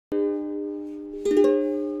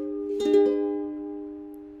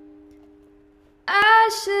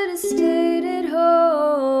should've stayed at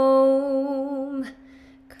home.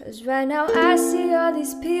 'Cause right now I see all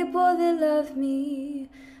these people that love me,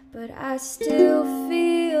 but I still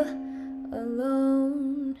feel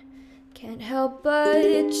alone. Can't help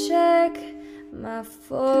but check my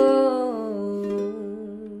phone.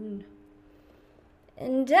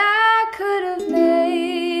 And I could have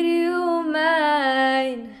made you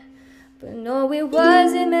mine, but no, it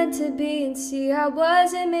wasn't meant to be. And see, I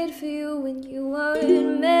wasn't made for you when you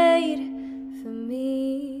weren't made for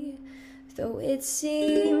me. Though it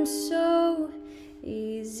seems so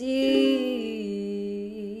easy.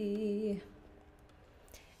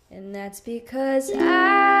 And that's because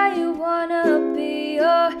I wanna be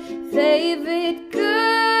your favorite girl.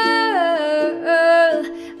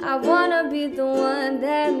 I wanna be the one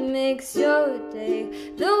that makes your day,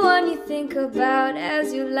 the one you think about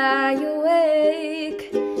as you lie awake.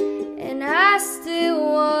 And I still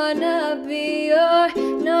wanna be your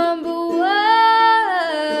number one.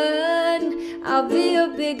 I'll be your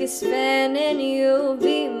biggest fan and you'll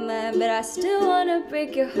be mine, but I still wanna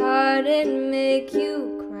break your heart and make you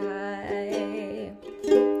cry.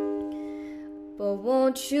 But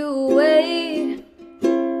won't you wait?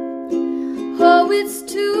 Oh, it's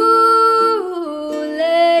too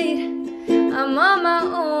late. I'm on my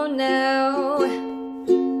own now.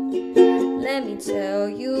 Let me tell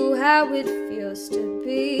you how it feels to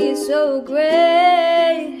be so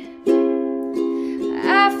great.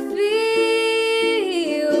 I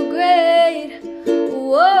feel great.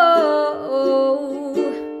 Whoa,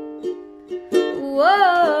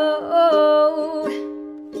 whoa.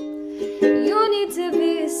 You need to be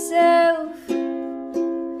yourself.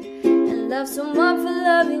 Love someone for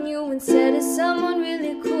loving you instead of someone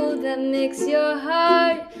really cool that makes your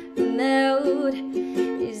heart melt.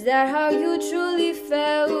 Is that how you truly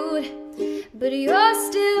felt? But you're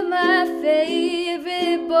still my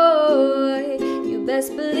favorite boy. You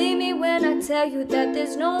best believe me when I tell you that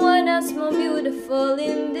there's no one else more beautiful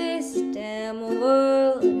in this damn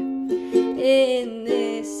world. In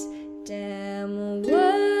this damn world.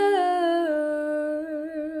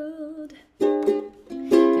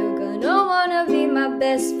 My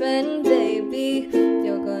best friend, baby.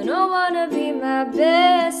 You're gonna wanna be my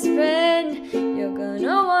best friend. You're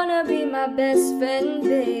gonna wanna be my best friend,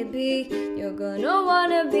 baby. You're gonna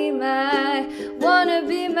wanna be my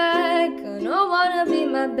gonna wanna be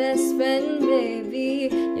my best friend, baby.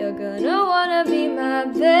 You're gonna wanna be my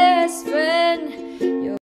best friend.